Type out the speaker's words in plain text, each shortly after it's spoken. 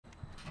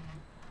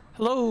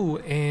Hello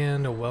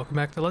and welcome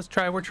back to Let's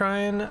Try. We're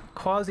trying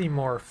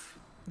Quasimorph.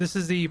 This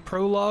is the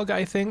prologue,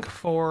 I think,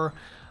 for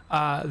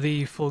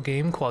the full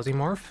game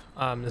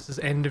Quasimorph. This is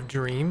End of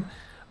Dream.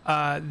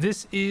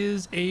 This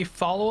is a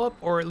follow-up,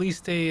 or at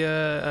least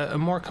a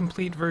more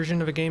complete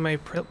version of a game I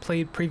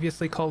played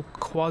previously called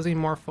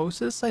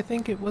Quasimorphosis, I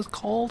think it was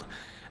called.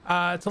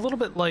 It's a little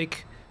bit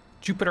like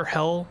Jupiter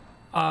Hell,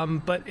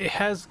 but it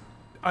has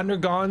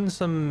undergone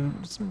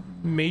some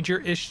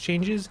major-ish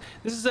changes.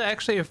 This is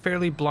actually a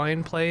fairly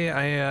blind play.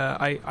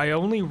 I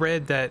only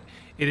read that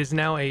it is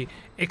now a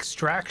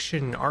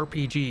extraction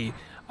RPG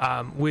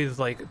with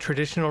like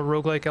traditional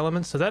roguelike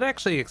elements, so that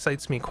actually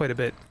excites me quite a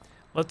bit.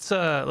 Let's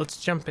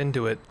jump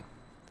into it.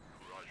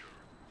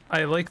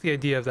 I like the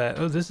idea of that.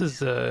 Oh, this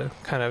is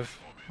kind of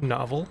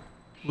novel.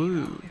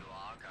 Woo.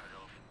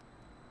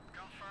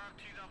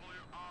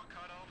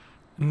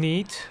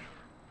 Neat.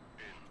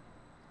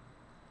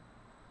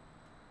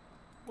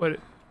 What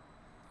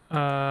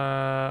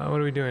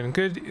are we doing?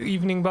 Good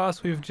evening,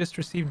 boss. We've just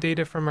received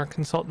data from our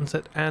consultants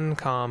at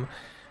Ancom.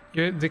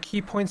 The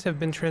key points have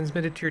been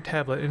transmitted to your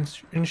tablet.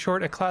 In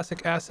short, a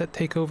classic asset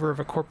takeover of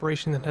a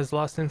corporation that has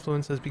lost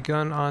influence has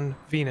begun on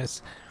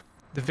Venus.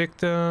 The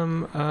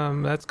victim,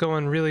 that's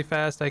going really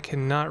fast. I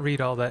cannot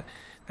read all that.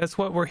 That's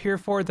what we're here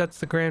for.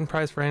 That's the grand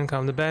prize for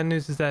Ancom. The bad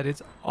news is that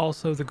it's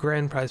also the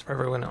grand prize for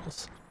everyone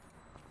else.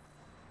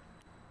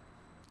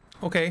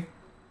 Okay.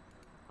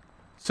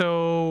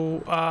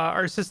 So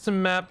our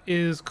system map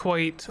is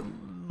quite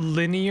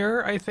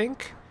linear, I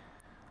think.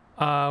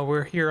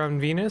 We're here on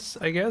Venus,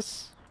 I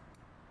guess.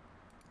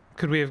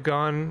 Could we have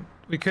gone?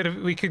 We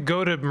could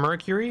go to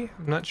Mercury.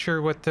 I'm not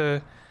sure what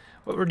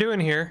we're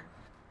doing here.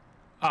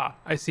 Ah,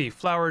 I see.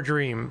 Flower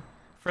Dream,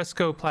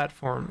 Fresco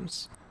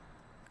platforms.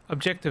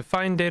 Objective: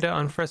 find data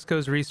on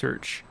Fresco's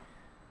research.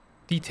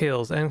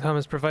 Details: Ancom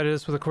has provided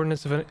us with the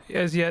coordinates of an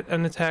as yet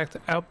unattacked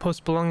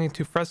outpost belonging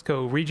to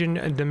Fresco, region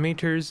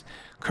Demeter's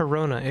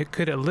Corona. It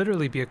could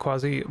literally be a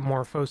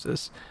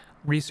Quasimorphosis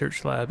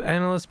research lab.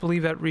 Analysts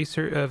believe that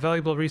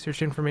valuable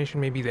research information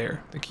may be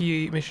there. The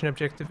key mission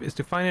objective is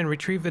to find and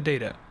retrieve the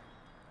data.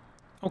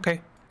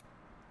 Okay.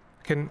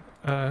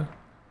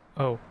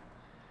 Oh.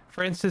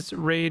 Francis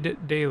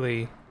Raid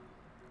Daily.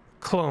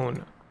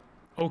 Clone.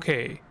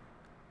 Okay.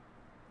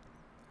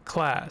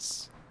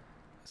 Class.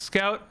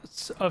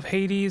 Scouts of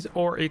Hades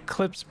or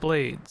Eclipse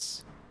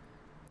Blades.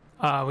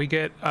 We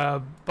get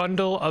a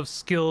bundle of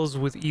skills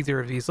with either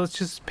of these. Let's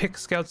just pick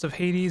Scouts of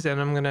Hades,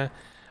 and I'm gonna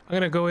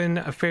go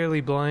in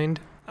fairly blind.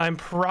 I'm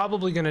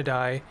probably gonna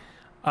die,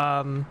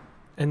 and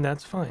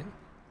that's fine.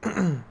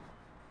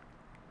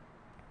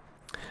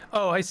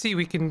 Oh, I see.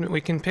 We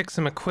can pick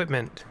some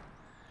equipment.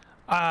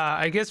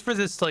 I guess for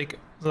this like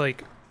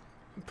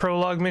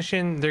prologue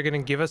mission, they're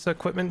gonna give us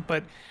equipment,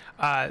 but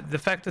the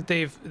fact that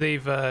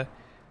they've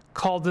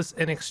called this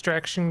an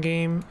extraction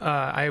game,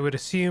 I would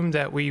assume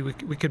that we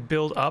could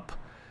build up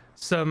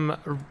some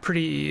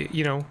pretty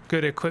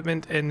good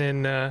equipment and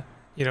then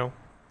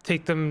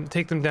take them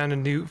down to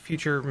new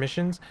future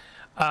missions.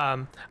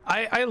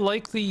 I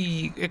like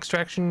the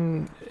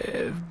extraction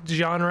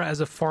genre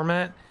as a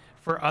format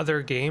for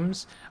other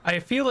games. I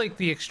feel like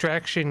the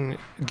extraction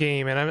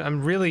game, and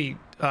I'm really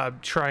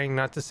trying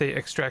not to say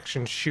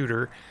extraction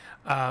shooter,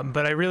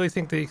 but I really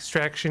think the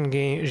extraction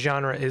game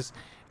genre is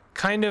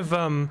kind of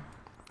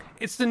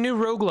it's the new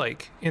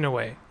roguelike in a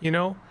way,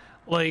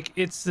 like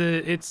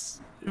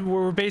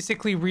we're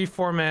basically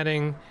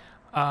reformatting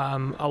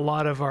a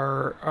lot of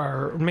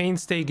our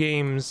mainstay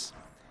games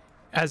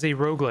as a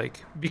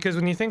roguelike, because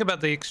when you think about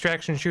the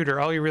extraction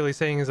shooter, all you're really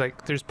saying is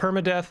like there's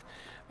permadeath,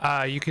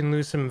 you can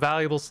lose some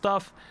valuable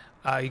stuff,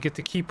 you get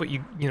to keep what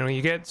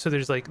you get, so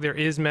there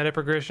is meta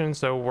progression,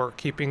 so we're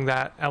keeping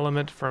that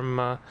element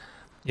from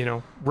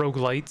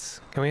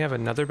roguelites. Can we have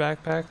another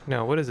backpack?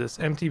 No. What is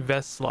this? Empty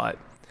vest slot.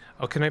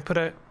 Oh,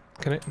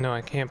 no, I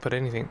can't put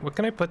anything. What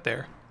can I put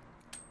there?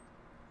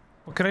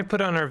 What can I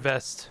put on our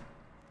vest?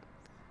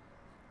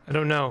 I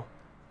don't know.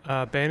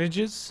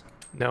 Bandages?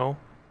 No.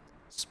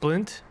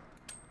 Splint?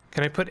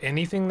 Can I put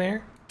anything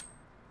there?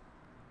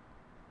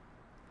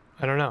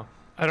 I don't know.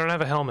 I don't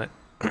have a helmet.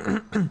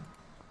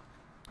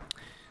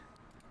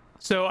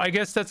 So I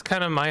guess that's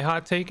kind of my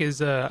hot take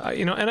is, and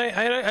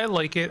I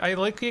like it. I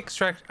like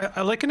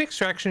an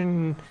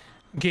extraction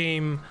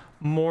game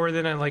more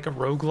than I like a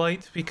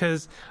roguelite,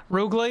 because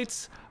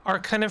roguelites are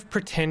kind of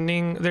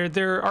pretending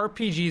they're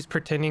RPGs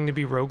pretending to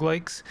be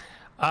roguelikes,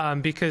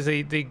 because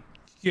they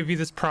give you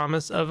this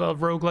promise of a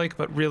roguelike,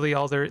 but really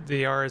all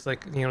they are is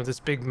like this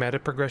big meta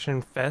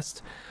progression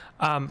fest.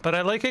 But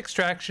I like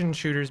extraction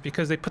shooters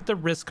because they put the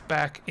risk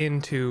back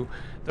into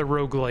the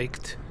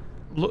rogueliked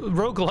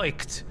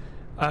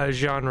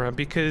genre,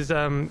 because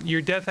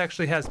your death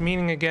actually has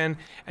meaning again,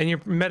 and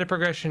your meta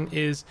progression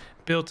is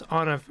built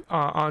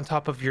on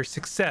top of your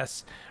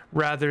success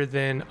rather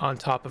than on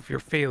top of your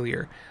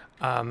failure.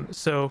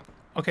 So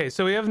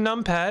we have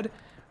numpad.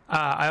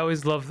 I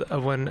always love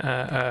when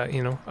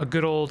a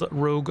good old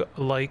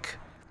roguelike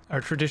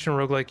or traditional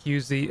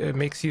roguelike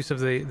makes use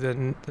of the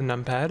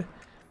numpad.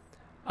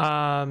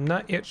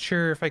 Not yet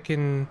sure if I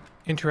can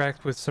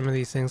interact with some of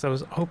these things. I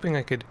was hoping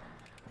I could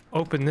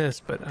open this,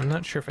 but I'm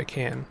not sure if I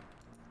can.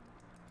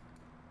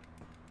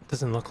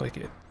 Doesn't look like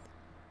it.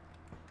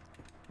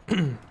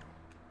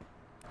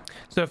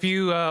 So if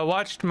you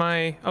watched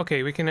my...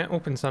 Okay, we can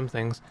open some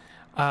things.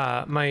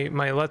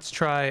 My let's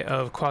try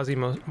of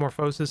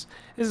Quasimorphosis.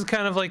 This is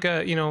kind of like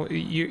a, you know,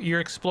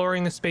 you're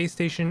exploring a space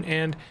station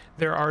and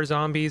there are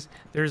zombies.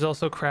 There's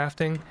also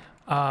crafting.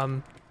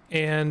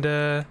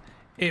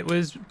 It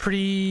was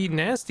pretty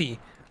nasty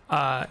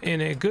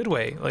in a good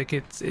way. Like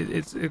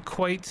it's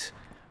quite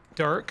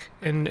dark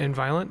and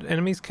violent.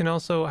 Enemies can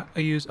also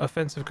use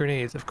offensive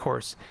grenades, of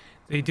course.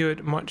 They do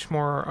it much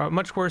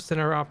worse than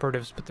our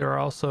operatives, but there are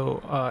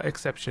also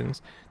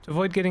exceptions. To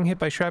avoid getting hit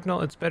by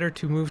shrapnel, it's better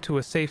to move to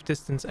a safe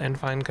distance and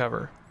find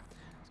cover.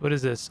 So what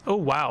is this? Oh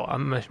wow, a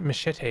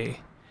machete.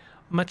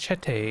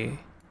 Machete.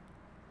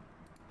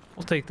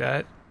 We'll take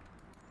that.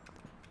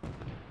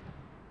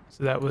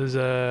 So that was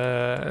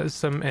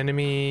some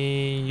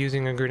enemy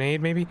using a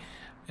grenade, maybe?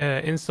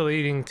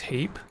 Insulating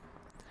tape.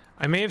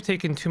 I may have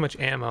taken too much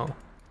ammo,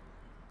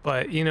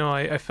 but you know,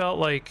 I felt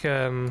like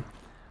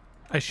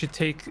I should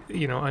take,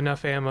 you know,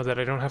 enough ammo that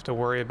I don't have to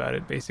worry about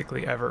it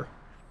basically ever.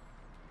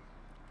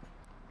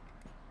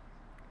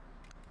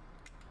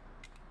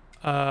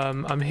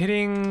 I'm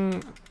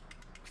hitting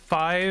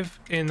 5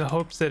 in the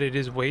hopes that it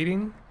is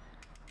waiting,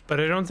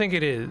 but I don't think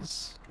it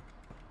is.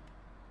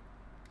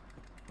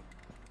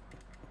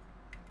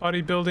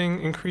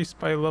 Bodybuilding increased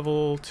by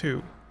level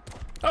 2.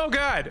 Oh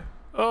god!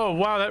 Oh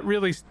wow, that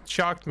really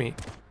shocked me.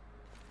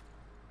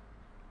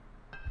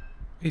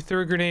 He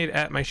threw a grenade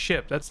at my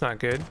ship. That's not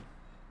good.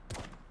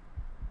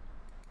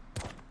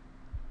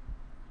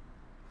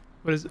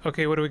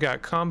 Okay, what do we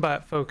got?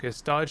 Combat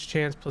focus, dodge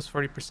chance plus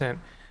 40%,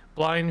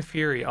 blind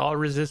fury, all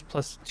resist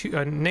plus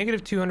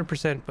negative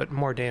 200%, but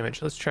more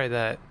damage. Let's try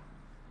that.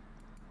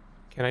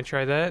 Can I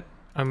try that?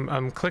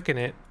 I'm clicking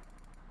it.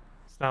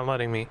 It's not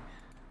letting me.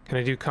 Can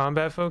I do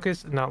combat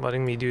focus? Not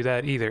letting me do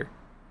that either.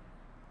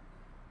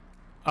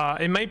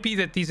 It might be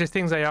that these are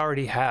things I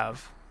already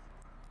have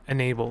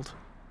enabled.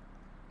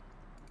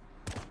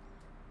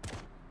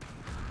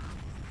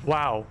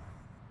 Wow.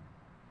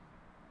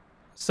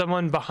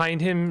 Someone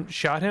behind him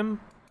shot him?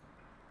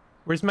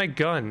 Where's my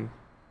gun?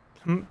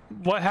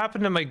 What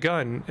happened to my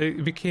gun?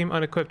 It became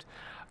unequipped.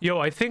 Yo,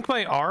 I think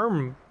my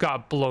arm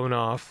got blown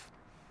off.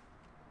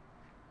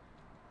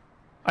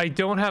 I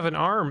don't have an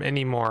arm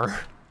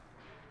anymore.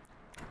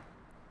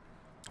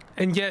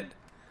 And yet,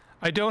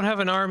 I don't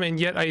have an arm and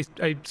yet I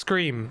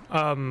scream.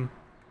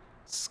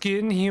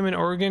 Skin, human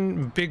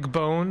organ, big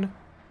bone.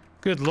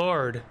 Good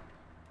lord.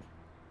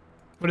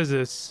 What is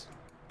this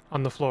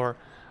on the floor?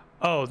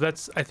 Oh,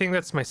 I think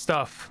that's my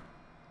stuff.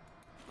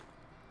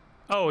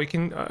 Oh, we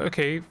can,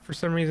 okay, for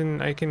some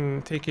reason I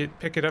can pick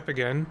it up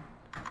again.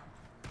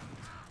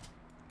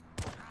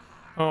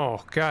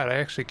 Oh god, I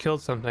actually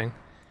killed something.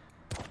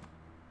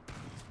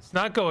 It's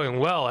not going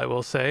well, I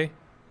will say.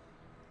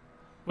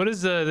 What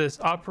is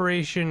this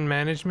operation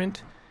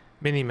management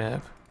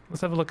minimap? Let's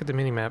have a look at the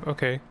minimap.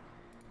 Okay.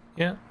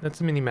 Yeah,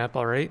 that's a minimap,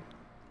 all right.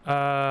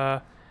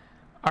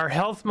 Our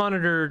health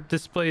monitor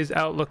displays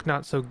outlook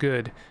not so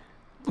good.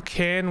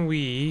 Can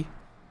we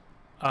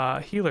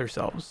heal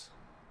ourselves?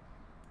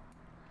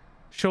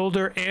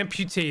 Shoulder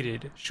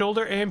amputated.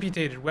 Shoulder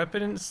amputated.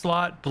 Weapon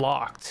slot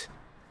blocked.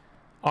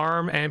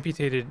 Arm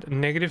amputated.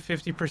 Negative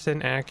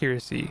 50%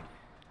 accuracy.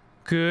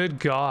 Good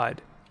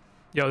god.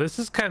 Yo, this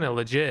is kind of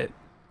legit.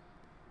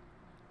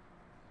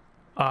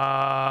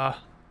 I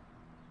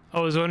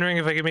was wondering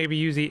if I could maybe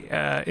use the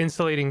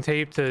insulating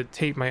tape to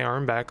tape my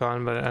arm back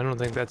on, but I don't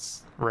think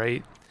that's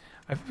right.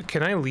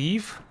 Can I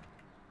leave?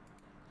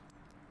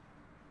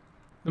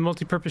 The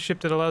multi-purpose ship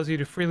that allows you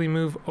to freely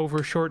move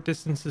over short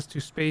distances to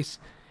space,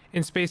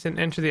 in space, and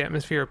enter the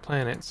atmosphere of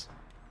planets.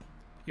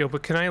 Yo,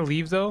 but can I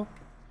leave though?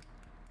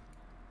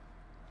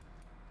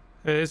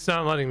 It's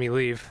not letting me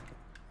leave.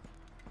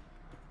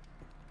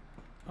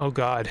 Oh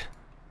god.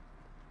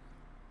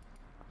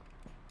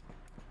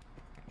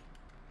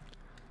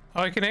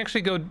 Oh, I can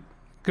actually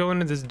go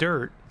into this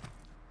dirt.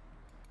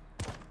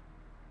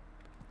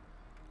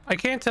 I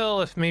can't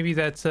tell if maybe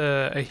that's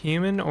a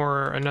human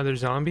or another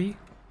zombie.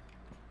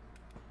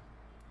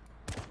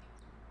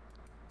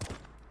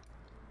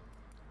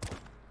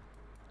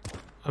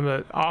 I'm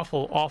an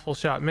awful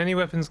shot. Many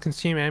weapons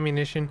consume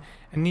ammunition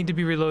and need to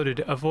be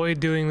reloaded. Avoid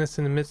doing this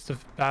in the midst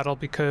of battle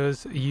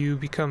because you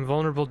become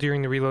vulnerable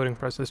during the reloading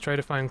process. Try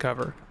to find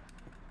cover.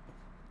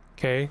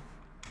 Okay.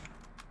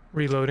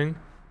 Reloading.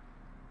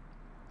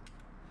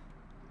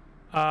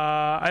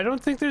 I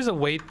don't think there's a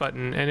wait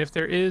button, and if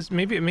there is,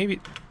 maybe,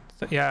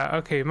 yeah,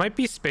 okay, it might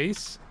be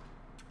space.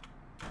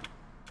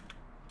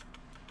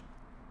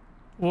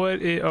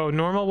 Oh,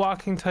 normal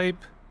walking type,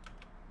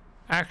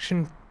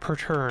 action per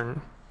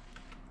turn.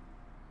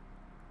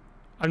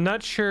 I'm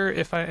not sure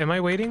if am I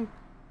waiting?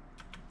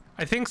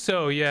 I think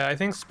so, yeah, I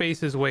think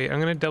space is wait. I'm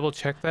gonna double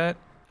check that.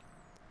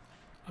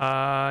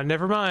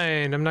 Never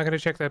mind, I'm not gonna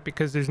check that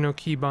because there's no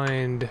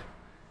keybind.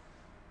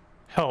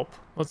 Help,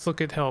 let's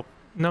look at help.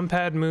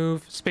 numpad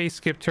move, space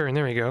skip turn.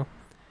 There we go.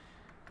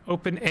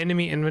 Open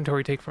enemy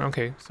inventory, take from.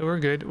 Okay, so we're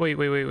good. Wait.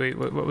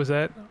 What was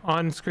that?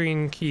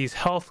 On-screen keys,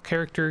 health,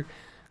 character,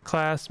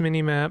 class,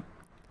 minimap,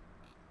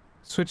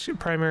 switch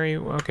primary.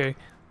 Okay,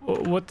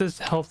 what does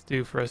health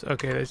do for us?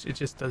 Okay, it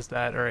just does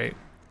that. All right.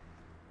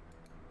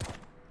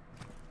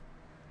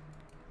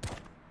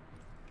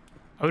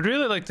 I would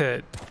really like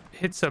to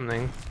hit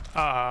something.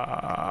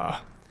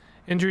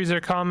 Injuries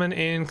are common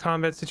in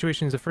combat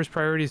situations. The first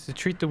priority is to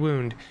treat the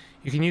wound.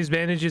 You can use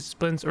bandages,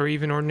 splints, or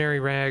even ordinary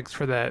rags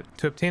for that.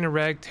 To obtain a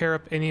rag, tear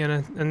up any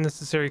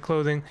unnecessary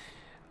clothing.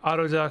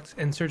 Autodocs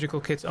and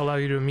surgical kits allow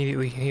you to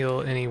immediately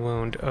heal any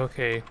wound.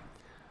 Okay.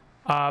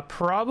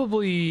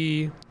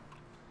 Probably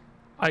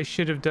I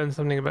should have done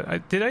something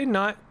about... did I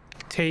not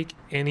take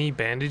any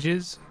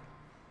bandages?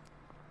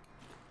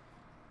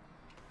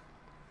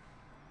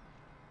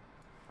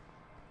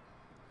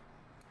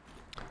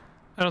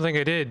 I don't think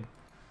I did.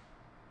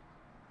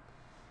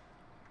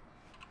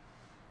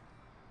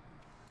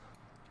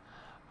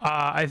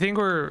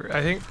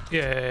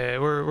 Yeah,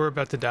 we're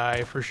about to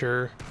die for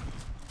sure.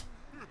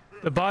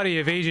 The body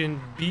of Agent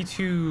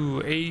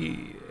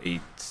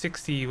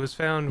B2A860 was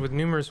found with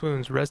numerous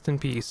wounds. Rest in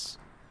peace.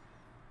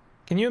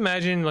 Can you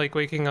imagine like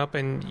waking up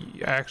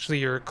and actually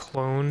you're a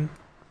clone?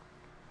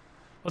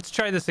 Let's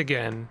try this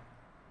again.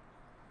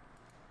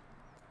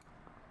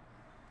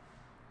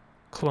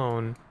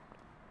 Clone.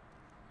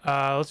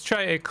 Let's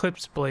try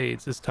Eclipse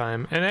Blades this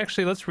time. And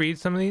actually, let's read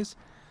some of these.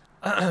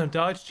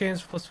 Dodge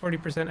chance plus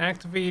 40%.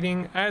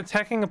 Activating.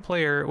 Attacking a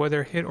player,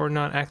 whether hit or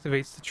not,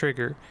 activates the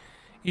trigger.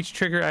 Each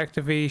trigger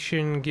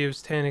activation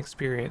gives 10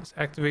 experience.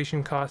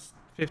 Activation costs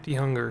 50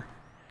 hunger.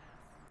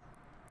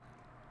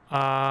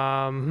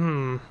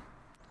 A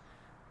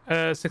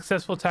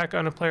successful attack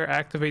on a player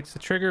activates the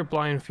trigger.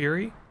 Blind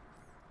Fury.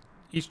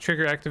 Each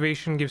trigger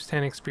activation gives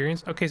 10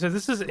 experience. Okay, so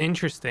this is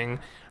interesting.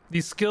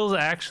 These skills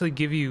actually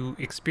give you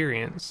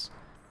experience.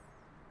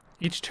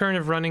 Each turn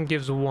of running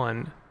gives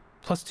 1.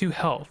 Plus 2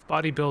 health.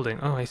 Bodybuilding.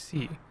 Oh, I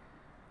see.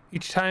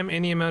 Each time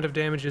any amount of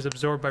damage is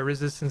absorbed by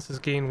resistances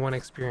gain 1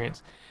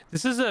 experience.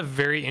 This is a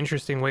very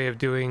interesting way of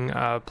doing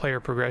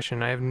player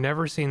progression. I have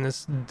never seen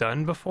this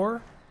done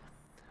before.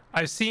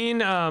 I've seen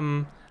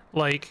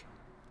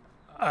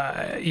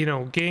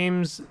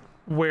games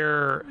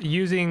where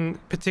using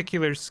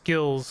particular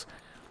skills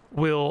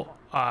will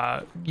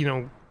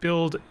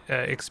build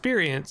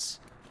experience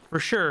for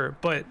sure,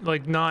 but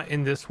like not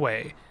in this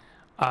way.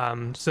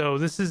 So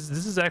this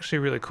is actually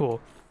really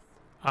cool.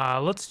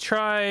 Let's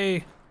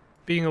try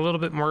being a little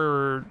bit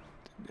more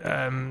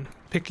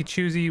picky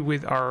choosy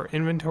with our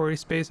inventory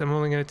space.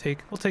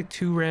 We'll take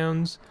 2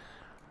 rounds,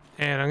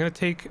 and I'm gonna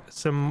take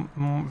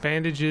some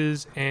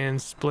bandages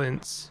and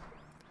splints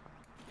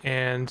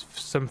and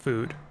some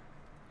food,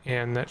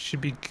 and that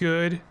should be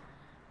good.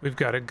 We've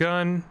got a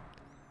gun.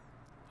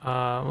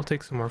 We'll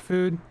take some more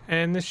food,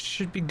 and this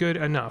should be good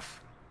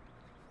enough.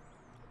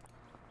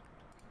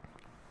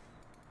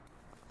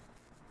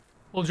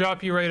 We'll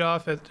drop you right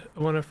off at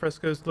one of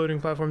Fresco's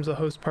loading platforms. The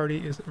host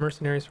party is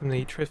mercenaries from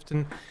the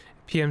Trifton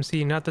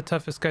PMC. Not the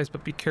toughest guys,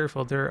 but be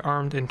careful. They're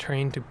armed and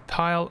trained to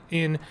pile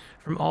in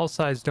from all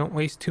sides. Don't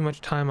waste too much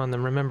time on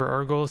them. Remember,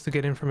 our goal is to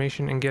get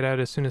information and get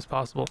out as soon as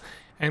possible.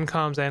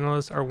 NCOM's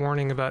analysts are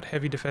warning about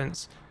heavy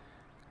defense.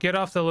 Get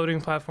off the loading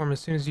platform as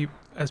soon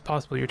as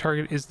possible. Your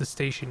target is the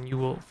station. You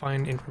will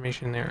find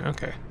information there.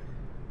 Okay.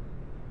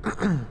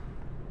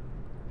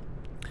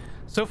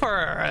 So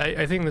far,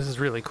 I think this is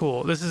really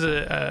cool. This is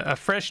a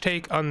fresh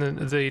take on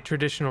the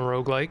traditional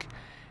roguelike,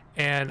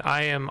 and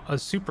I am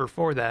super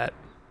for that.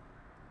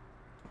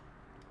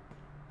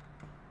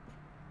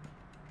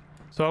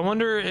 So I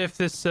wonder if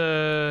this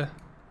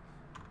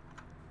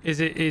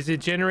is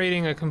it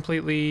generating a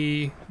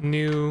completely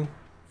new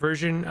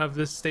version of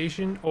this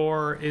station,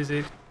 or is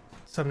it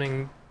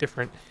something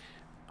different?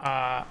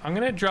 I'm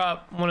gonna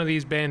drop one of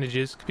these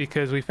bandages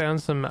because we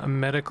found some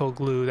medical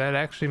glue that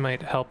actually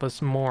might help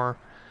us more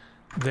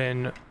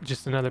than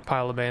just another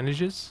pile of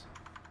bandages.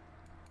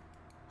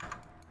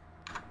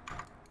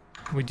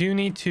 We do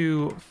need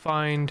to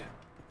find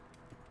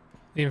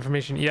the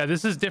information. Yeah,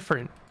 this is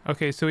different.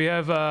 Okay, so we do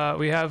have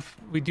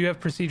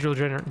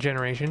procedural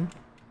generation.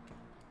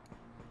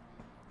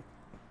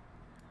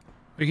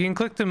 We can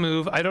click to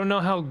move. I don't know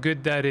how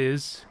good that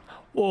is.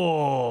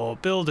 Oh,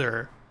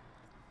 builder.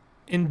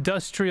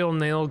 Industrial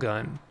nail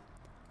gun.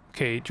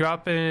 Okay,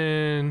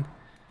 dropping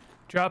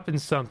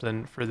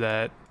something for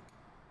that.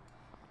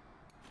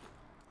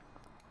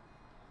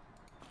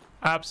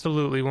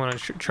 Absolutely want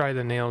to try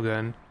the nail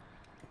gun.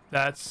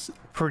 That's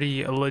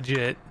pretty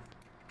legit.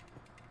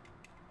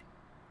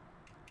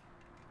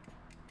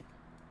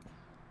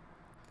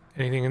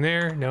 Anything in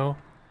there? No.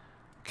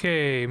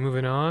 Okay,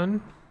 moving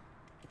on.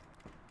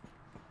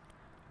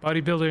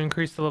 Bodybuilder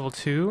increased to level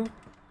 2.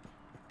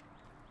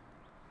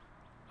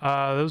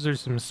 Those are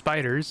some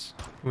spiders.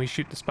 Can we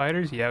shoot the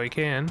spiders? Yeah, we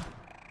can.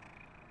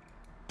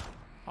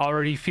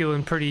 Already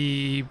feeling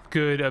pretty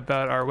good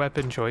about our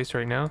weapon choice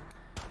right now.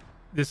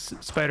 This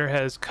spider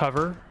has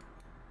cover.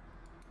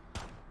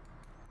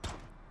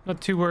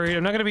 Not too worried.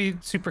 I'm not gonna be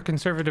super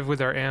conservative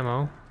with our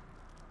ammo.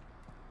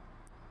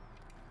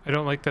 I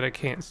don't like that I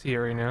can't see it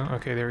right now.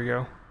 Okay, there we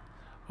go.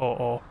 Oh.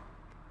 All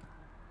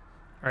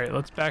right,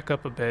 let's back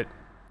up a bit.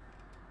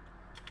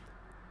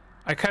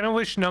 I kind of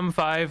wish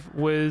num5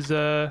 was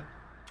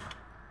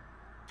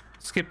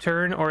skip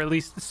turn, or at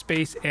least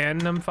space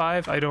and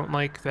num5. I don't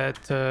like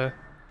that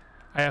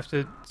I have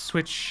to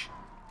switch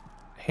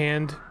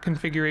hand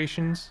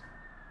configurations.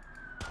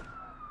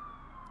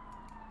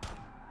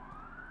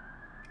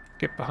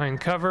 Get behind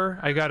cover.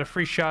 I got a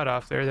free shot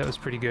off there. That was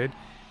pretty good.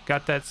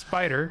 Got that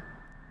spider.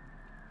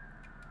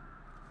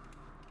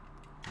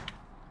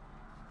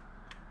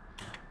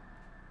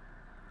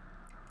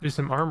 There's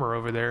some armor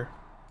over there.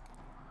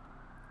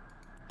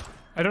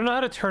 I don't know how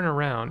to turn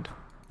around.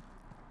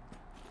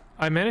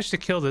 I managed to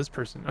kill this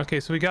person. Okay,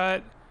 so we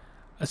got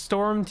a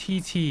Storm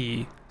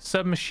TT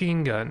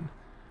submachine gun.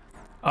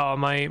 Oh,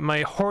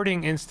 my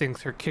hoarding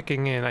instincts are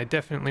kicking in. I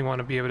definitely want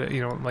to be able to,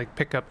 you know, like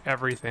pick up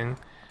everything.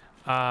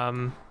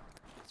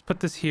 Let's put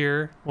this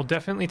here. We'll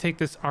definitely take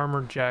this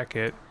armored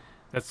jacket.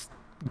 That's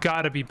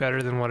gotta be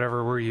better than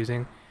whatever we're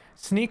using.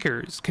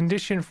 Sneakers,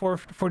 condition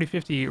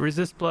 4050,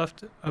 resist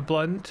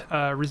blunt,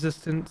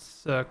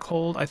 resistance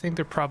cold. I think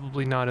they're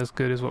probably not as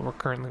good as what we're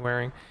currently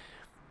wearing.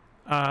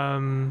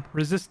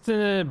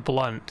 Resistant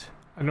blunt.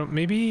 I don't,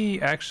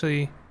 maybe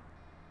actually.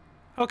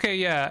 Okay,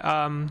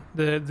 yeah.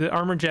 The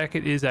armor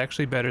jacket is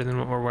actually better than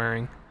what we're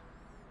wearing.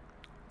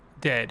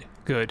 Dead.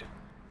 Good.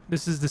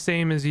 This is the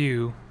same as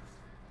you.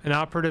 An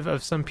operative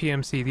of some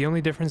PMC. The only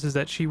difference is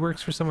that she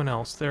works for someone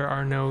else. There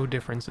are no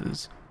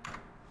differences.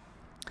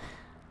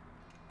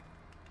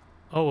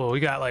 Oh, well, we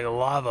got like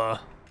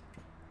lava.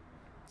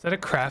 Is that a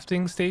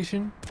crafting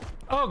station?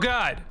 Oh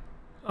God!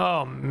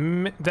 Oh,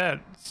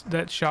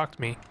 that shocked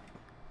me.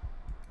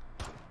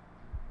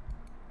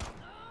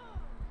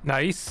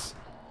 Nice.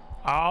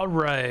 All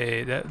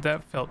right,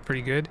 that felt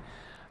pretty good.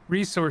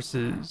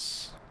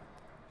 Resources,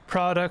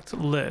 product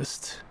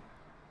list.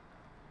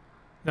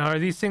 Now, are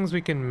these things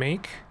we can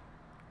make?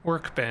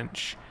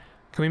 Workbench.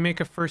 Can we make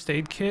a first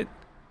aid kit?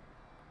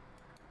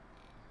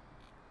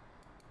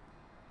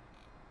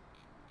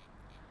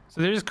 So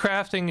there's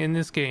crafting in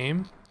this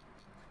game.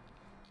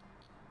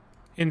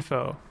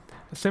 Info.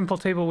 A simple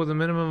table with a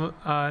minimum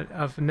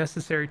of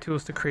necessary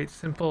tools to create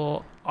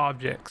simple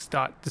objects.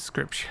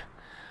 Description.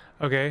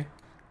 Okay.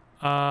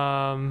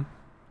 Can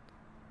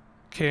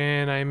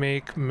I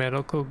make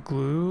medical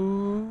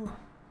glue?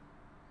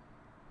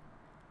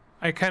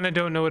 I kind of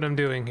don't know what I'm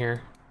doing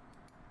here.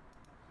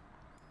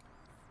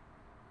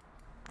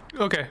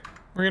 Okay.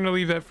 We're going to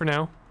leave that for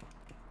now.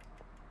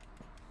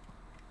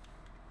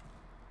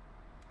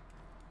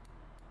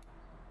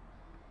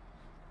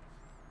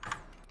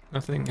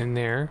 Nothing in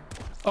there.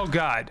 Oh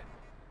God.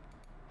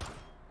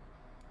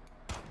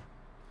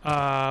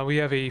 We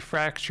have a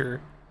fracture.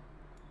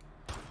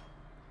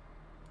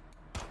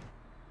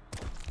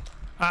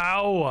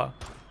 Ow!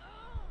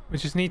 We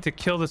just need to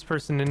kill this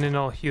person and then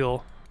I'll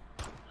heal.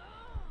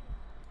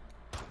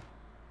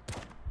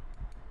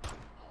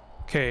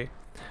 Okay.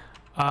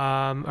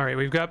 Alright,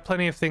 we've got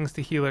plenty of things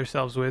to heal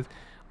ourselves with.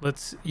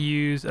 Let's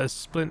use a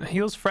splint.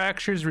 Heals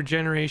fractures,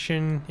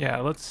 regeneration.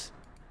 Yeah, let's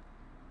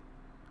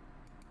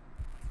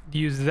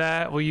use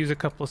that. We'll use a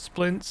couple of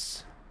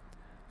splints.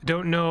 I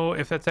don't know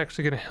if that's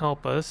actually going to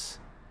help us.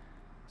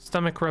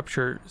 Stomach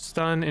rupture,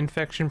 stun,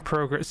 infection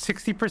progress,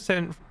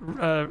 60%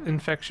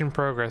 infection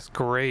progress.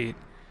 Great.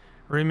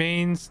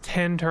 Remains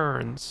 10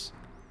 turns.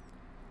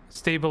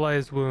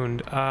 Stabilized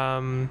wound.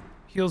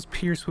 Heals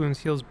pierce wounds,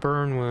 heals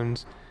burn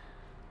wounds.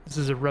 This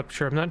is a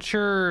rupture. I'm not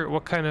sure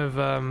what kind of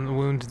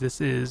wound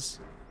this is.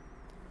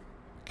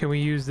 Can we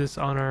use this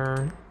on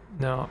our...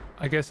 No,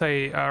 I guess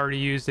I already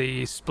used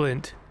a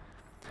splint.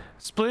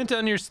 Splint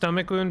on your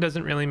stomach wound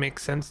doesn't really make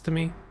sense to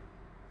me.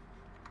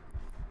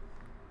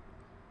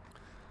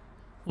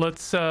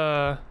 Let's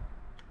okay,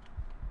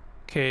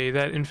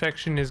 that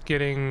infection is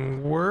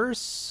getting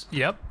worse.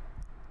 Yep.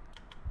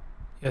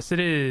 Yes, it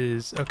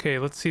is. Okay,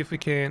 let's see if we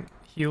can't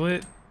heal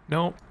it.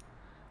 Nope.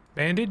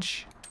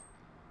 Bandage.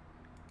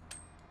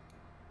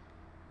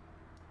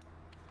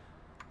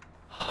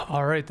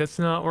 All right, that's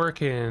not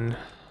working.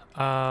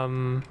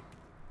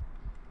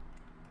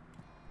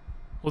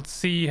 Let's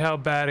see how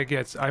bad it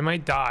gets. I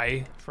might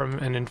die from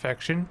an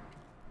infection.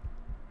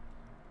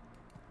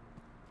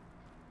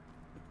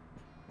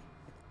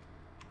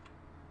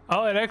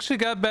 Oh, it actually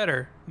got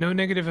better. No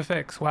negative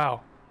effects.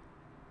 Wow.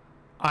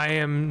 I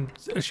am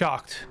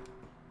shocked.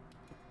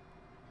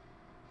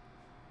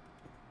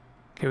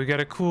 Okay, we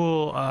got a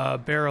cool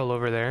barrel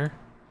over there.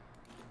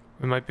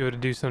 We might be able to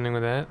do something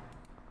with that.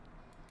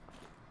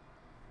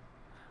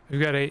 We've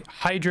got a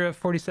Hydra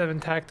 47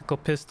 tactical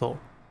pistol.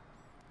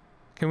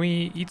 Can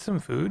we eat some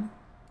food?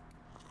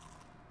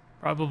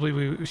 Probably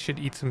we should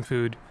eat some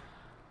food.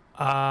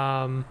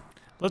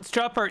 Let's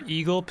drop our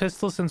Eagle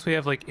pistol since we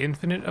have like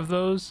infinite of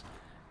those.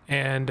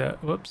 And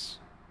whoops,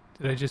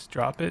 did I just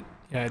drop it?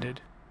 Yeah, I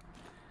did.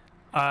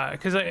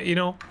 Because you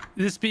know,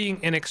 this being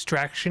an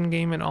extraction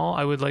game and all,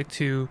 I would like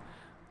to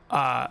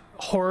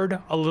hoard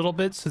a little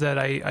bit so that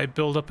I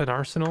build up an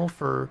arsenal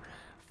for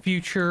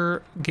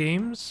future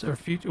games or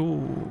future.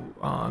 Ooh,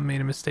 I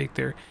made a mistake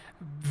there.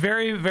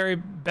 Very, very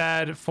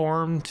bad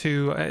form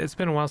to. It's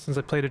been a while since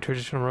I played a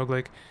traditional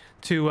roguelike.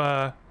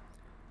 To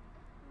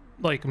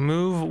like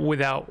move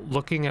without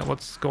looking at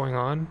what's going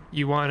on.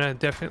 You want to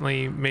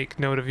definitely make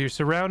note of your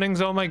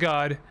surroundings. Oh my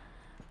god,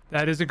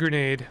 that is a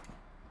grenade.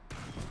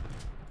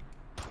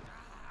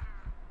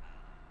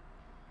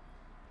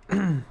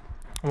 I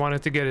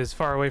wanted to get as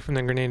far away from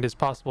the grenade as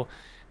possible.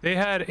 They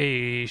had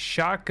a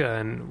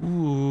shotgun.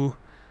 Ooh.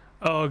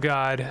 Oh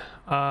god.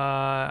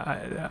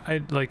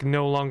 I like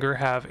no longer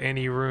have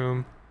any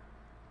room.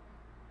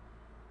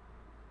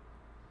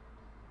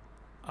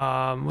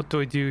 What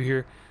do I do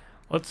here?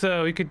 Let's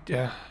we could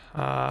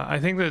I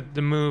think that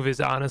the move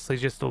is honestly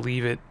just to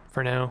leave it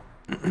for now.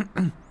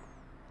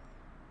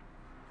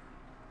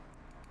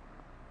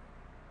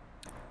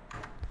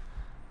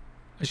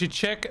 I should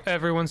check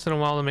every once in a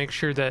while to make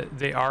sure that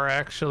they are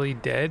actually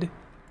dead.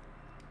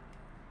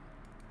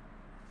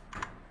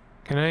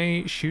 Can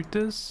I shoot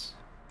this?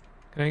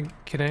 Can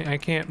I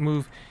can't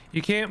move.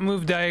 You can't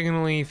move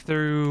diagonally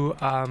through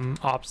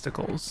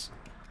obstacles.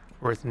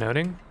 Worth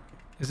noting.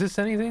 Is this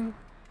anything?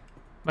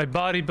 My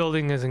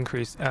bodybuilding has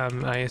increased.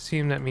 I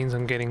assume that means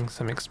I'm getting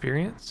some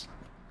experience.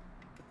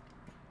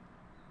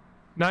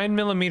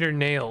 9mm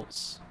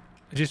nails.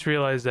 I just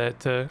realized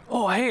that.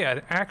 Oh, hey,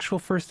 an actual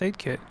first aid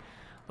kit.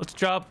 Let's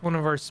drop one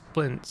of our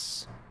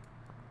splints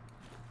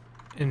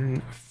in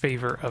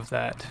favor of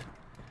that.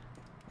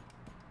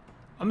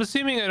 I'm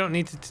assuming I don't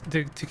need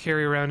to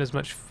carry around as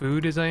much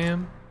food as I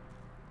am.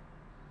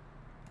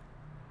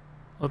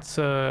 Let's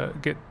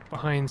get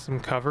behind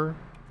some cover.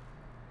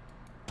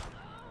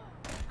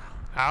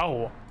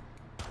 Ow.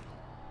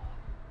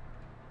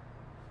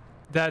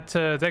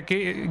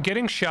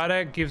 Getting shot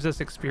at gives us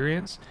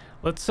experience.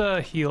 Let's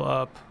heal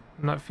up.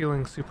 I'm not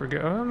feeling super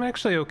good. I'm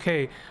actually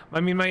okay. I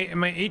mean, my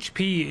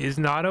HP is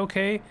not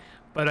okay,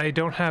 but I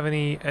don't have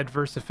any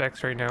adverse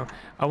effects right now.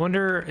 I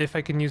wonder if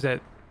I can use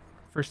that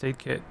first aid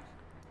kit.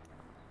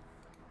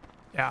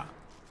 Yeah,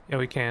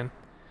 we can.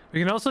 We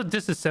can also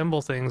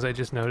disassemble things, I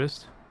just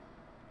noticed.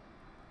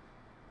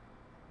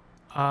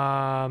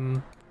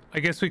 I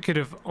guess we could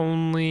have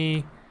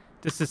only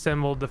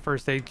disassembled the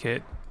first aid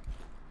kit.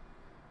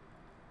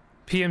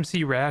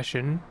 PMC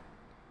ration.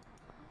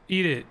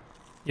 Eat it.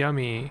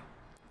 Yummy.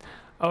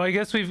 Oh, I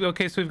guess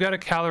okay, so we've got a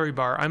calorie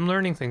bar. I'm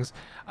learning things.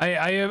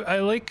 I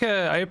like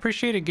I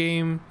appreciate a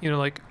game, you know,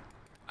 like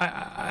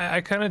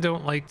I kind of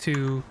don't like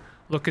to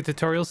look at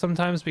tutorials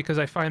sometimes because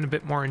I find a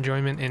bit more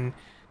enjoyment in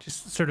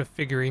just sort of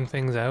figuring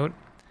things out.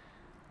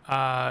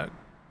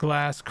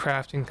 Glass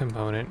crafting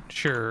component.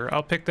 Sure,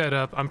 I'll pick that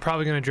up. I'm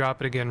probably going to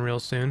drop it again real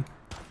soon.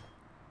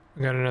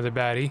 We got another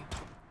baddie.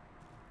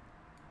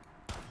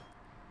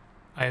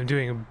 I am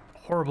doing a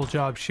horrible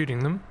job shooting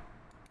them.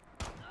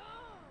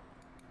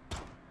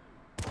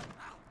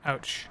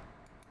 Ouch.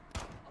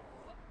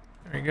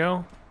 There we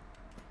go.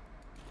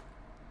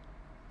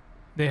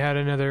 They had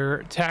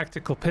another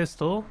tactical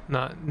pistol,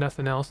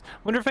 nothing else.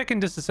 Wonder if I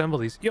can disassemble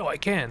these. Yo, I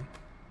can.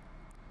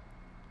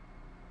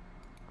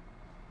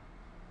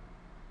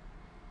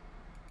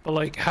 But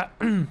like,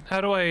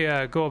 how do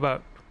I go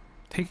about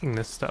taking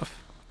this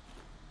stuff?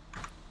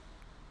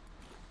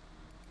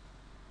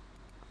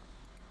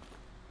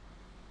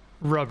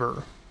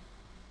 Rubber.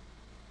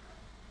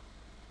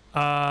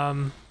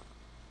 So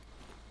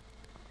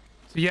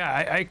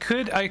yeah, I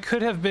could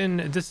have been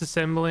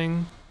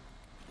disassembling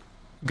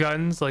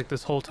guns like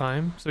this whole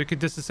time. So we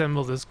could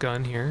disassemble this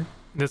gun here.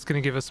 That's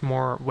gonna give us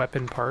more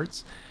weapon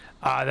parts.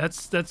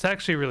 That's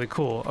actually really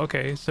cool.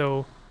 Okay,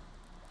 so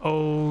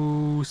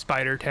oh,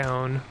 Spider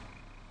Town.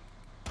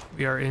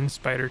 We are in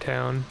Spider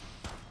Town.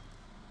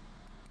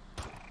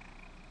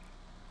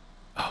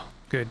 Oh,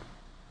 good.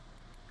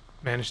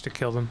 Managed to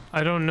kill them.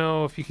 I don't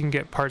know if you can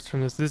get parts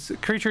from this. This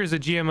creature is a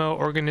GMO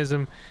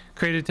organism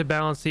created to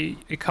balance the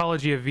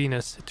ecology of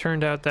Venus. It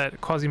turned out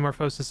that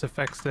quasimorphosis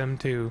affects them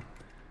too.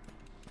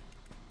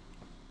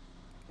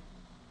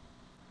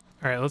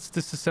 Alright, let's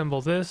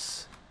disassemble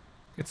this.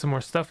 Get some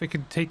more stuff. We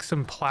could take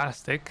some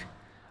plastic.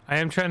 I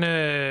am trying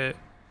to...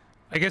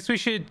 I guess we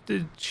should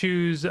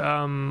choose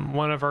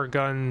one of our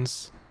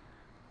guns.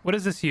 What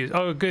does this use?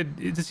 Oh, good.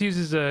 This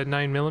uses a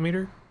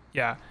 9mm?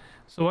 Yeah.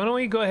 So why don't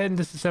we go ahead and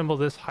disassemble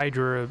this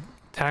Hydra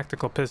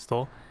tactical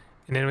pistol,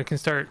 and then we can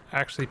start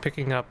actually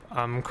picking up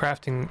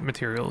crafting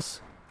materials.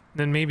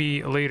 Then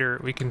maybe later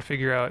we can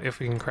figure out if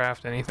we can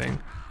craft anything.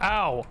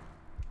 Ow!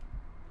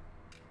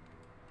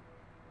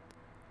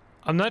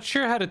 I'm not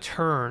sure how to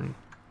turn.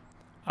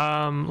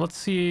 Let's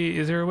see.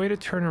 Is there a way to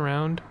turn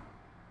around?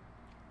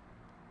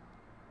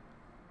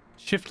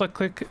 Shift left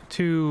click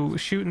to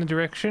shoot in the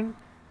direction.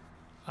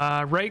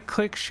 Right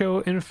click show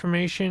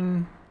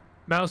information.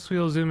 Mouse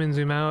wheel zoom in,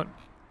 zoom out.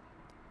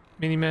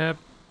 Minimap.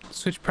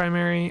 Switch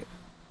primary.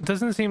 It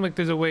doesn't seem like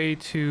there's a way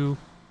to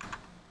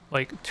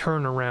like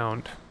turn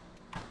around.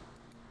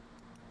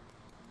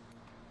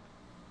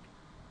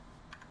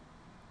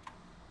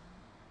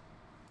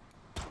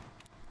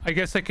 I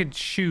guess I could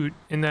shoot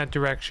in that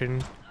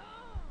direction.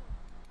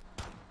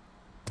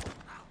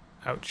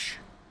 Ouch.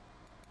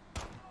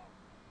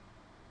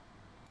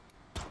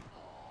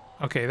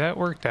 Okay, that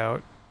worked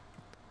out.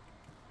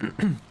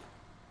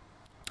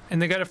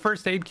 And they got a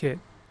first aid kit.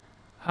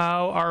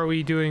 How are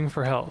we doing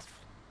for health?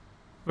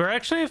 We're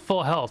actually at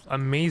full health,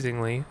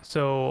 amazingly.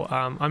 So,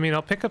 I mean,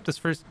 I'll pick up this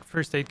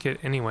first aid kit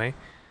anyway.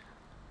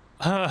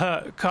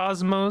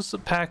 Cosmos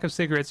pack of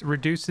cigarettes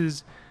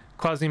reduces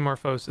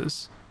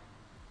quasimorphosis.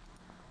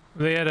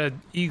 They had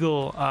an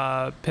eagle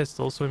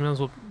pistol, so we might as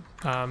well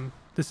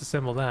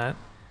disassemble that.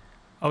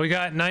 Oh, we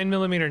got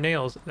 9mm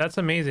nails. That's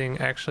amazing,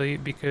 actually,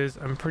 because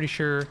I'm pretty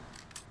sure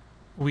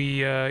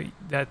we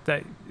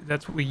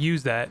that's what we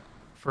use that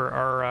for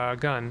our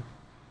gun.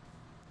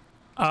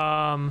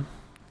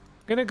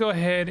 Gonna go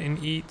ahead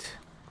and eat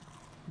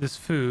this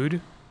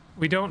food.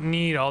 We don't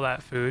need all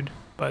that food,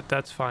 but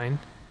that's fine.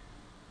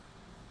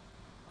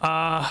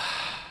 I'm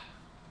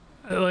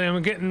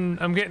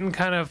getting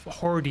kind of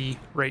hoardy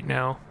right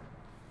now.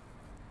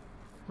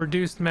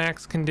 Reduced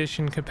max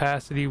condition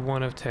capacity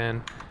 1 of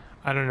 10.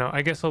 I don't know.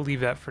 I guess I'll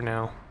leave that for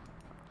now.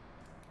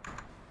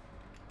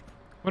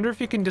 Wonder if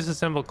you can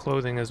disassemble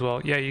clothing as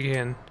well. Yeah, you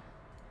can.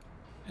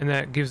 And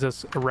that gives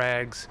us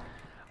rags.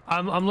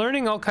 I'm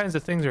learning all kinds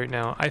of things right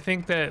now. I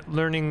think that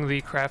learning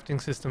the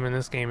crafting system in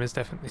this game is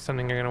definitely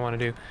something you're going to want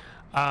to do.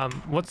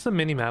 What's the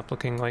mini-map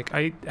looking like?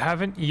 I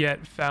haven't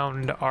yet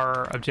found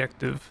our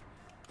objective.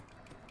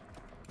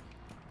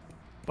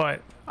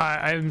 But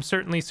I'm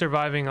certainly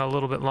surviving a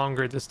little bit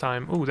longer this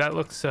time. Ooh, that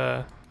looks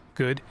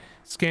good.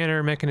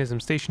 Scanner mechanism.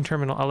 Station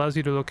terminal allows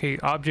you to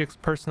locate objects,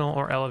 personal,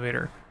 or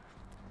elevator.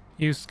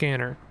 Use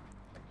scanner.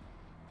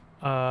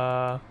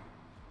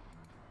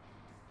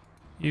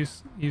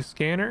 Use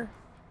scanner?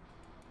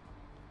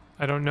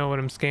 I don't know what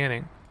I'm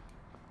scanning.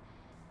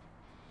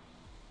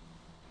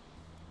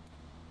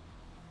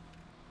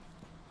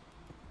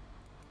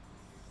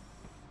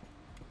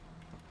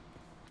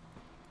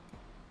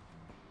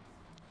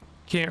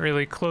 Can't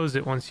really close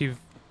it once you've...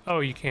 Oh,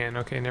 you can.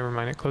 Okay, never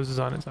mind. It closes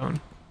on its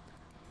own.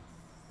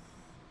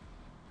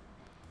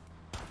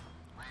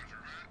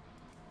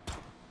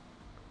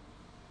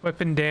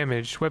 Weapon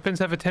damage. Weapons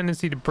have a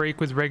tendency to break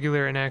with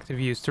regular and active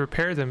use. To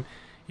repair them,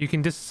 you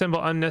can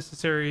disassemble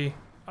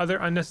other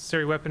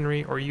unnecessary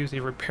weaponry or use a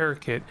repair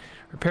kit.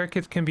 Repair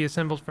kits can be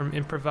assembled from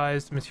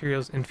improvised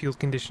materials in field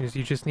conditions.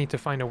 You just need to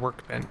find a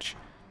workbench.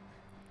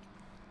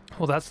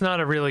 Well, that's not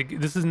a really...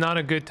 This is not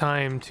a good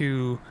time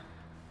to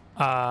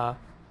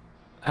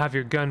have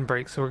your gun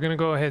break. So we're going to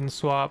go ahead and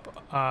swap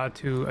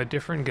to a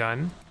different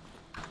gun.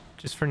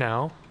 Just for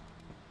now.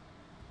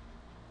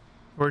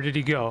 Where did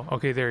he go?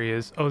 Okay, there he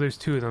is. Oh, there's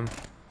 2 of them.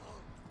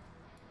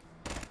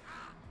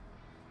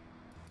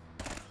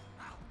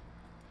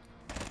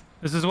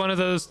 This is one of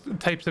those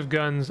types of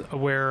guns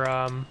where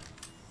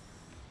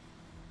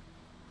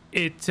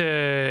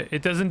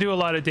it doesn't do a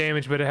lot of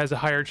damage, but it has a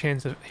higher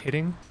chance of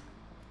hitting.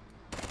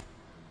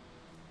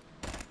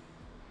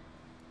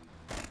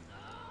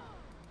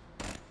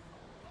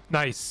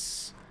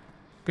 Nice.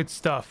 Good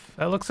stuff.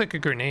 That looks like a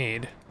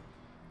grenade.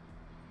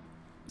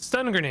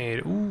 Stun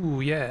grenade. Ooh,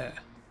 yeah.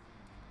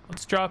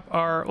 Let's drop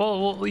our...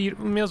 Well, we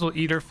may as well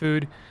eat our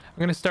food. I'm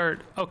gonna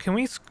start... Oh, can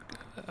we...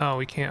 Oh,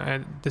 we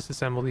can't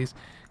disassemble these.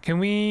 Can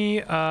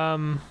we...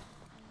 I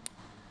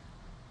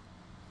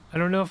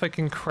don't know if I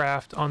can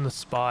craft on the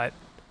spot.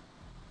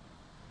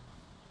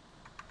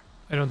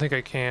 I don't think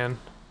I can.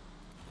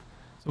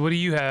 So what do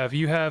you have?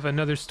 You have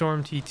another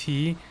Storm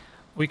TT.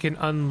 We can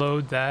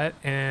unload that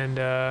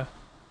and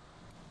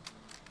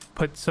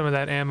put some of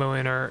that ammo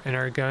in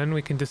our gun.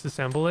 We can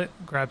disassemble it,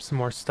 grab some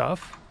more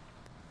stuff.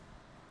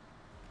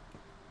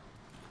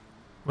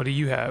 What do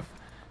you have?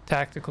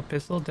 Tactical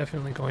pistol.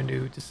 Definitely going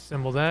to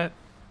disassemble that.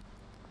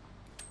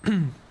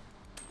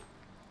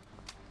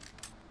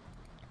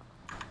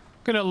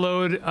 Gonna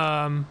load,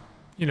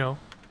 you know,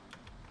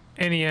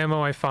 any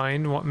ammo I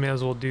find. May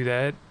as well do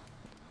that.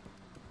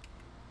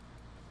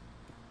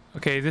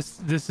 Okay, this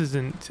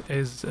isn't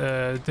as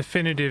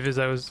definitive as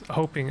I was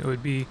hoping it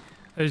would be.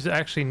 There's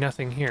actually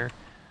nothing here.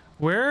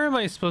 Where am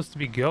I supposed to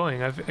be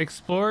going? I've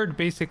explored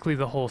basically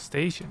the whole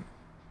station.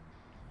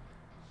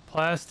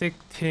 Plastic,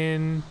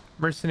 tin,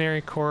 mercenary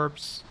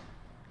corpse.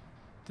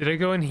 Did I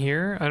go in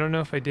here? I don't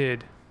know if I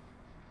did.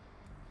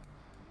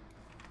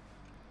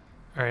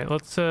 Alright,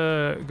 let's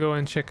go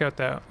and check out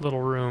that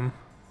little room.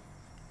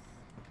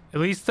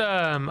 At least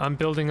I'm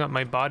building up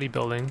my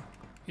bodybuilding.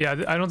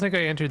 Yeah, I don't think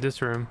I entered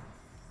this room.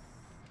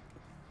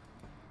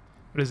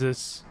 What is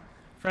this?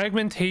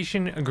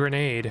 Fragmentation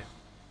grenade.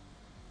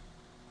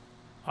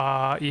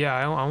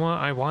 Yeah,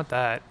 I want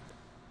that.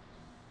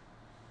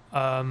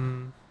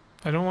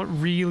 I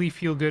don't really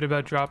feel good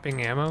about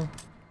dropping ammo.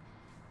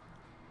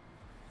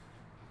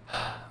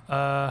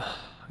 I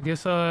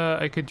guess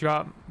I could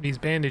drop these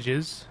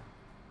bandages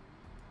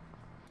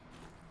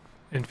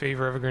in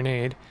favor of a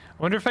grenade.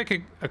 I wonder if I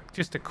could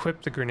just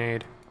equip the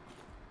grenade.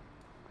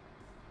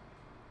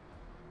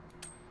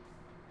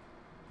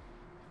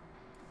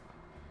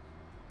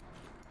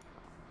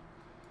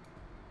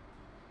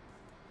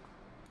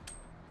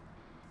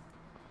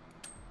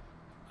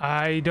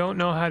 I don't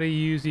know how to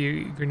use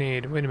the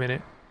grenade. Wait a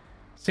minute.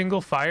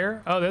 Single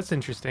fire? Oh, that's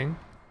interesting.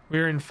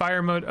 We're in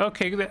fire mode.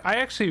 Okay, I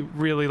actually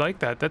really like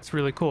that. That's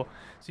really cool.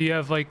 So you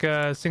have like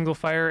a single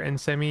fire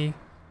and semi.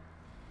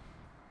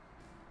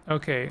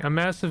 Okay, a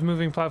massive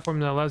moving platform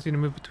that allows you to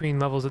move between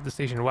levels at the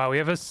station. Wow, we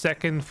have a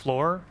second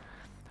floor.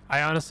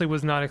 I honestly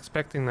was not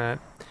expecting that.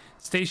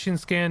 Station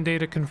scan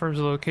data confirms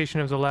the location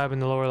of the lab in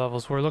the lower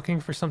levels. We're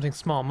looking for something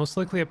small, most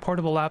likely a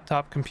portable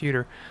laptop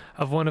computer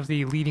of one of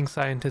the leading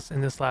scientists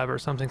in this lab or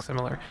something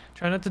similar.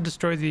 Try not to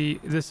destroy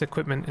this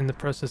equipment in the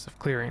process of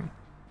clearing.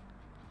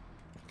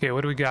 Okay,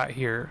 what do we got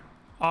here?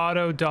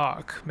 Auto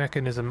dock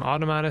mechanism.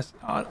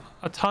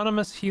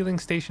 Autonomous healing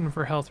station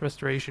for health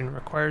restoration.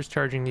 Requires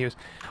charging to use.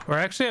 We're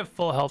actually at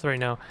full health right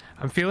now.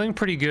 I'm feeling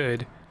pretty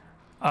good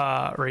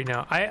right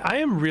now. I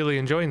am really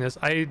enjoying this.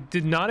 I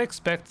did not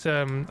expect...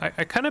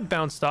 I kind of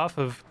bounced off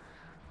of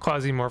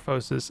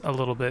Quasimorphosis a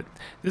little bit.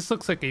 This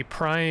looks like a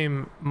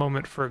prime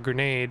moment for a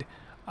grenade.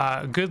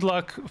 Good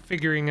luck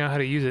figuring out how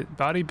to use it.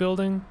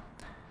 Bodybuilding.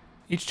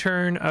 Each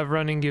turn of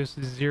running gives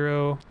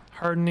 0...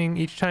 hardening.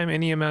 Each time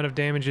any amount of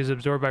damage is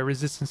absorbed by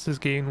resistances,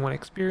 gain 1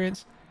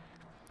 experience.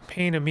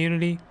 Pain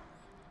immunity.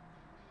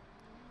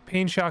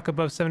 Pain shock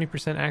above 70%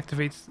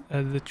 activates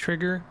the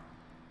trigger.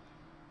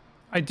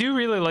 I do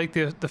really like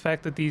the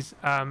fact that these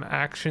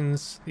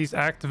actions, these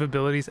active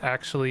abilities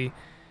actually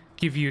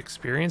give you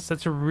experience.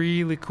 That's a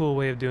really cool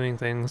way of doing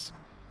things.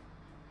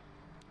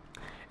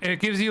 And it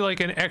gives you like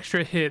an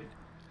extra hit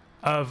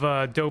of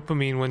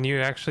dopamine when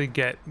you actually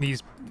get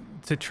these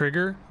to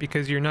trigger,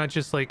 because you're not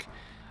just like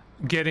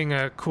getting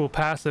a cool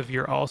passive,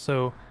 you're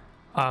also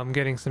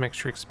getting some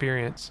extra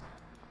experience.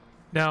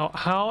 Now,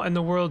 how in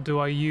the world do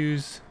I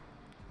use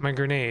my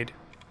grenade?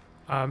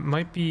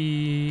 Might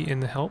be in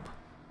the help.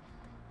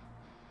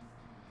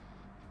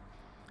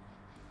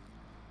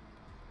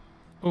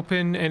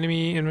 Open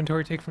enemy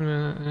inventory, take from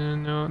the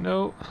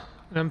no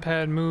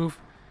numpad, move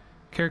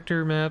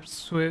character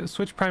maps,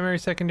 switch primary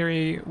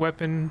secondary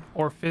weapon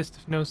or fist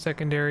if no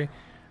secondary,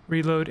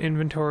 reload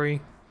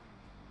inventory.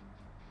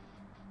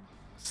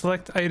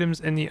 Select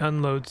items in the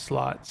unload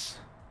slots.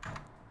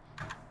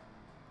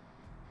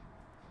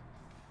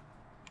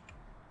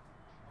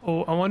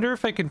 Oh, I wonder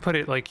if I can put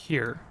it like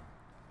here.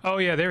 Oh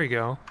yeah, there we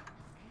go.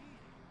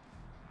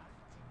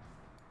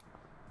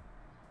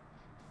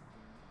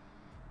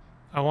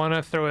 I want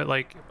to throw it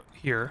like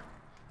here.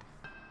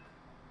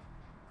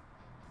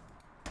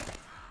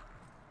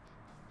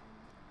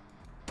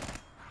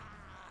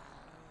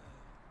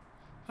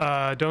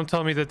 Don't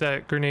tell me that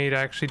that grenade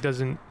actually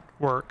doesn't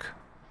work.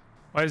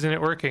 Why isn't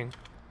it working?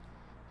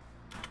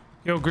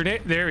 Yo,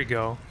 grenade. There we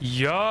go.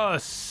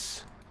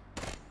 Yes.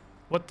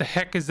 What the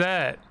heck is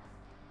that?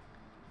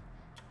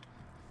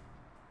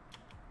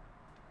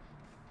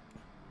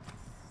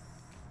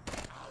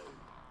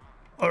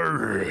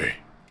 Arrgh.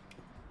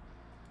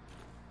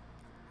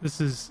 This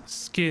is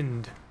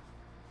skinned.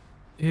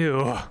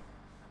 Ew.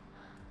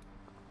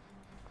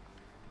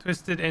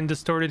 Twisted and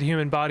distorted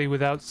human body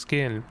without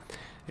skin.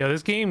 Yeah,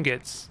 this game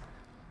gets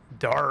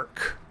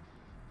dark.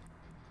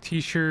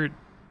 T-shirt.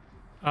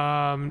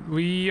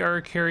 We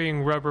are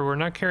carrying rubber. We're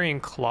not carrying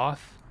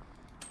cloth.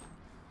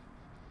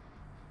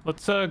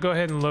 Let's go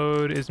ahead and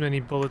load as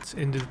many bullets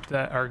into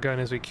our gun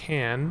as we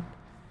can.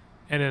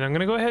 And then I'm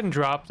gonna go ahead and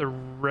drop the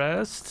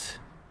rest.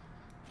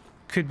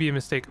 Could be a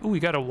mistake. Ooh, we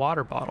got a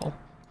water bottle.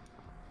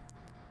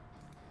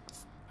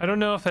 I don't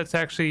know if that's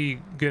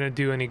actually gonna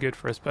do any good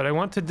for us, but I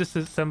want to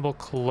disassemble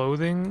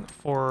clothing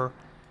for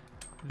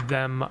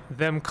them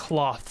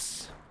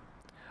cloths.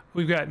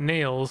 We've got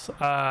nails,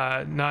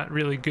 not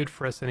really good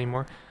for us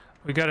anymore.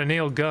 We got a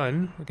nail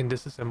gun. We can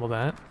disassemble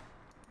that.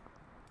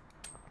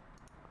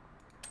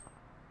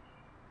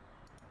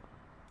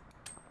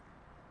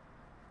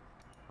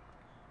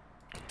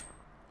 We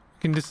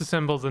can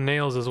disassemble the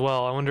nails as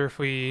well. I wonder if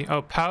we...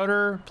 Oh,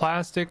 powder,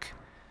 plastic.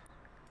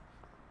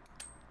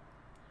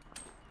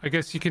 I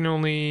guess you can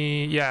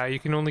only... Yeah, you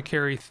can only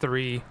carry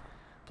 3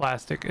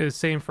 plastic.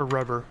 Same for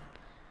rubber.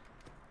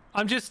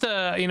 I'm just,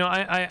 you know,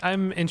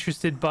 I'm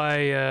interested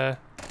by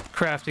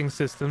crafting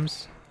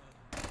systems.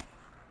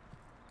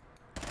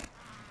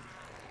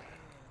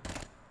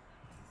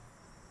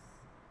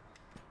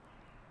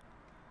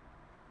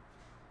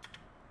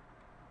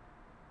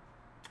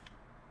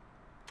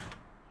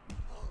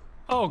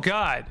 Oh,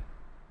 God.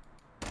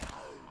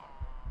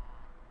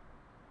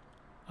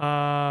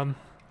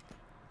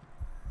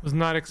 Was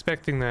not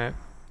expecting that.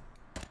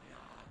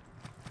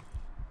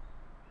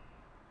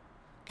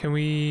 Can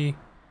we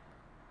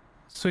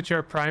switch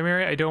our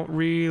primary? I don't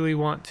really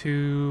want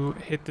to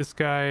hit this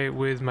guy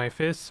with my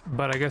fists,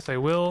 but I guess I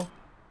will.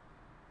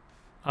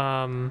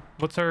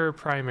 What's our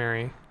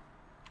primary?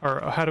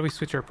 Or how do we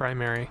switch our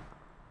primary?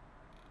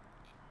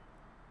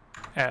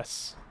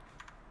 S.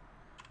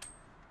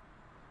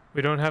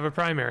 We don't have a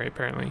primary,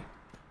 apparently.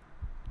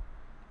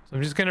 So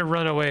I'm just gonna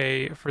run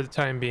away for the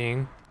time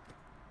being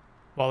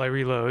while I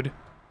reload.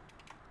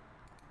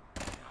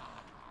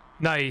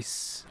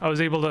 Nice. I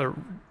was able to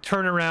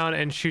turn around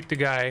and shoot the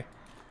guy.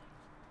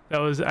 That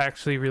was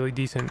actually really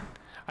decent.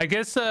 I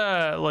guess,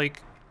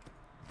 like,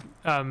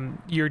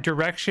 your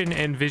direction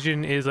and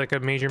vision is like a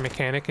major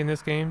mechanic in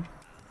this game.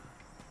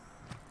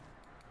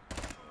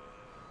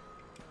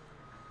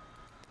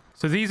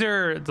 So these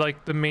are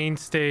like the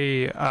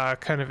mainstay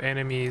kind of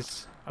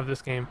enemies of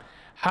this game.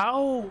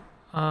 How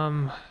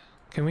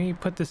can we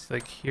put this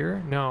like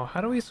here? No.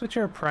 How do we switch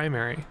our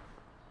primary?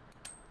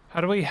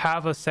 How do we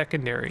have a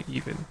secondary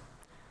even?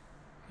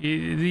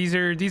 These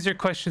are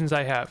questions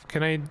I have.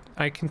 Can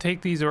I can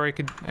take these, or I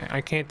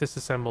can't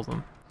disassemble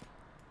them.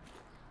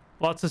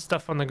 Lots of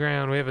stuff on the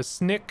ground. We have a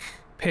snick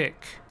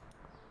pick.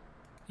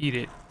 Eat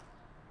it.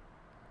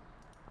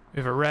 We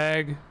have a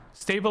rag.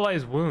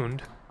 Stabilize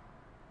wound.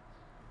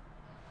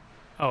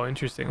 Oh,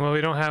 interesting. Well,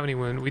 we don't have any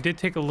wound. We did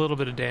take a little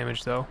bit of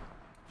damage though.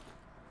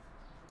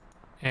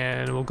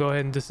 And we'll go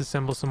ahead and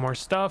disassemble some more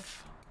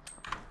stuff.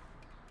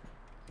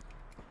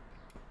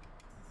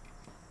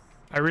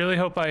 I really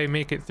hope I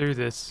make it through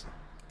this.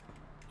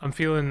 I'm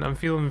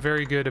feeling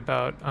very good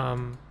about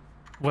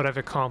what I've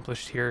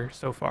accomplished here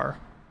so far.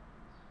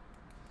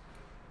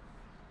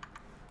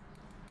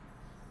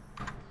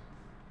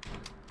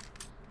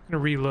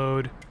 Gonna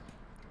reload.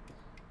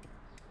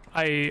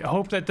 I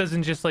hope that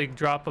doesn't just like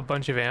drop a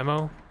bunch of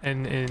ammo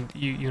and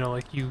you know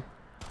like you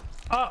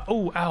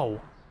oh,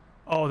 ow.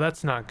 Oh,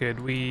 that's not good.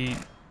 We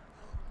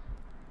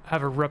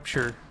have a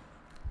rupture.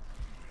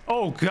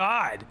 Oh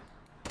god,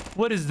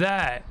 what is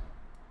that?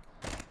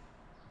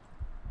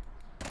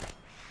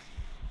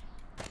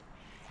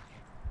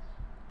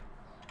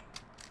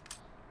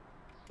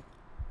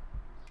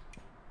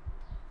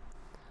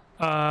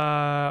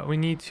 We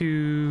need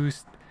to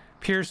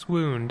pierce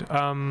wound.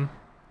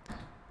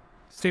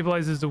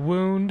 Stabilizes the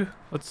wound.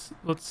 Let's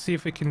see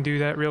if we can do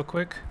that real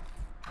quick.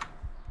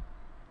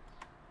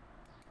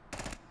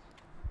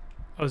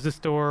 Oh, is this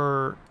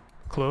door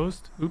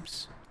closed?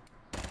 Oops.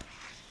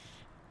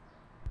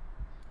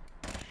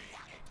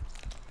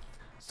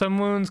 Some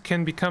wounds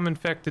can become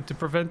infected. To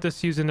prevent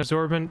this, use an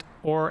absorbent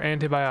or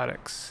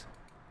antibiotics.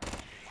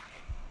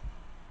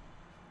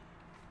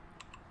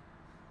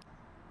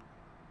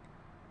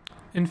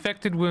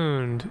 Infected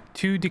wound,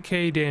 2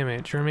 decay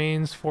damage,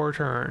 remains 4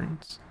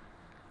 turns.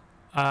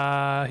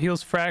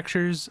 Heals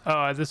fractures.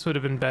 Oh, this would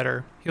have been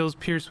better. Heals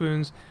pierce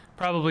wounds.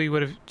 Probably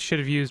should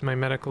have used my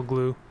medical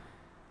glue.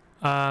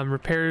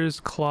 Repairs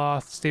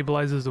cloth,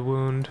 stabilizes the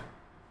wound.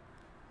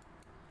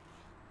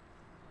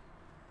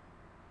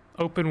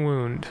 Open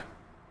wound.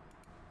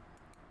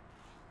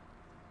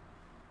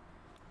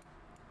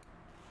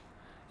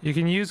 You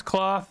can use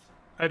cloth.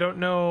 I don't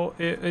know.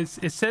 It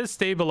says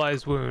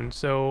stabilized wound,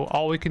 so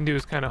all we can do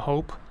is kind of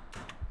hope.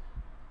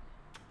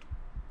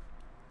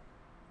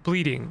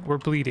 Bleeding. We're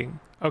bleeding.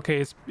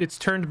 Okay, it's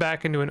turned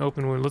back into an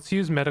open wound. Let's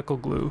use medical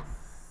glue.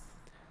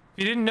 If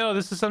you didn't know,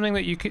 this is something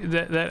that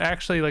that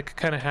actually like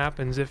kind of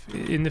happens if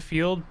in the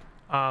field.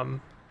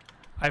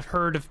 I've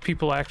heard of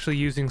people actually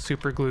using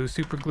super glue.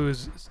 Super glue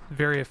is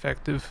very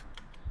effective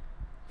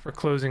for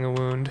closing a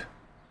wound.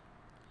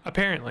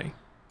 Apparently.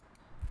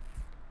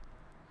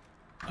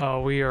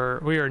 Oh, we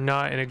are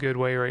not in a good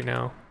way right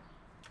now.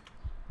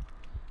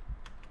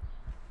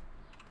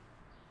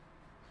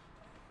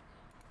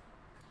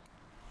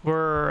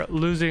 We're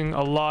losing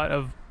a lot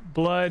of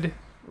blood.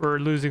 We're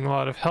losing a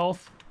lot of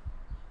health.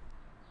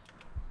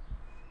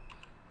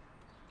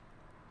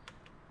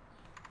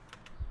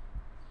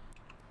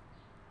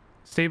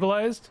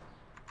 Stabilized?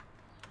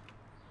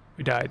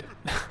 We died.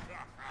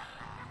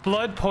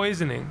 Blood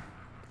poisoning.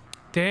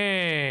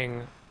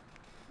 Dang.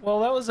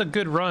 Well, that was a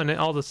good run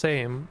all the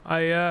same.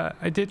 I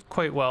did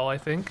quite well, I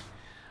think.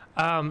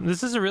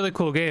 This is a really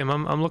cool game.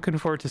 I'm looking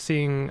forward to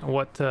seeing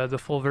what the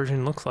full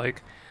version looks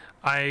like.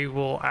 I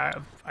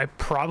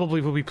probably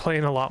will be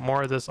playing a lot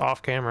more of this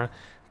off camera,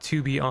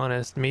 to be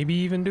honest. Maybe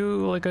even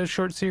do like a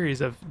short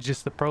series of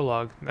just the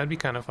prologue. That'd be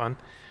kind of fun.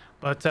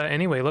 But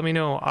anyway, let me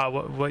know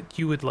what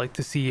you would like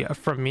to see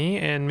from me,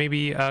 and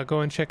maybe go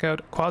and check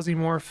out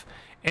Quasimorph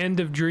End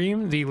of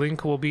Dream. The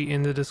link will be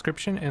in the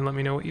description, and let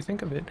me know what you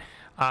think of it.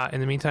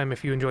 In the meantime,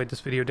 if you enjoyed this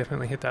video,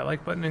 definitely hit that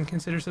like button and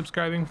consider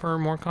subscribing for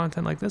more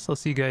content like this. I'll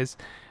see you guys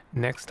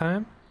next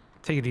time.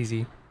 Take it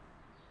easy.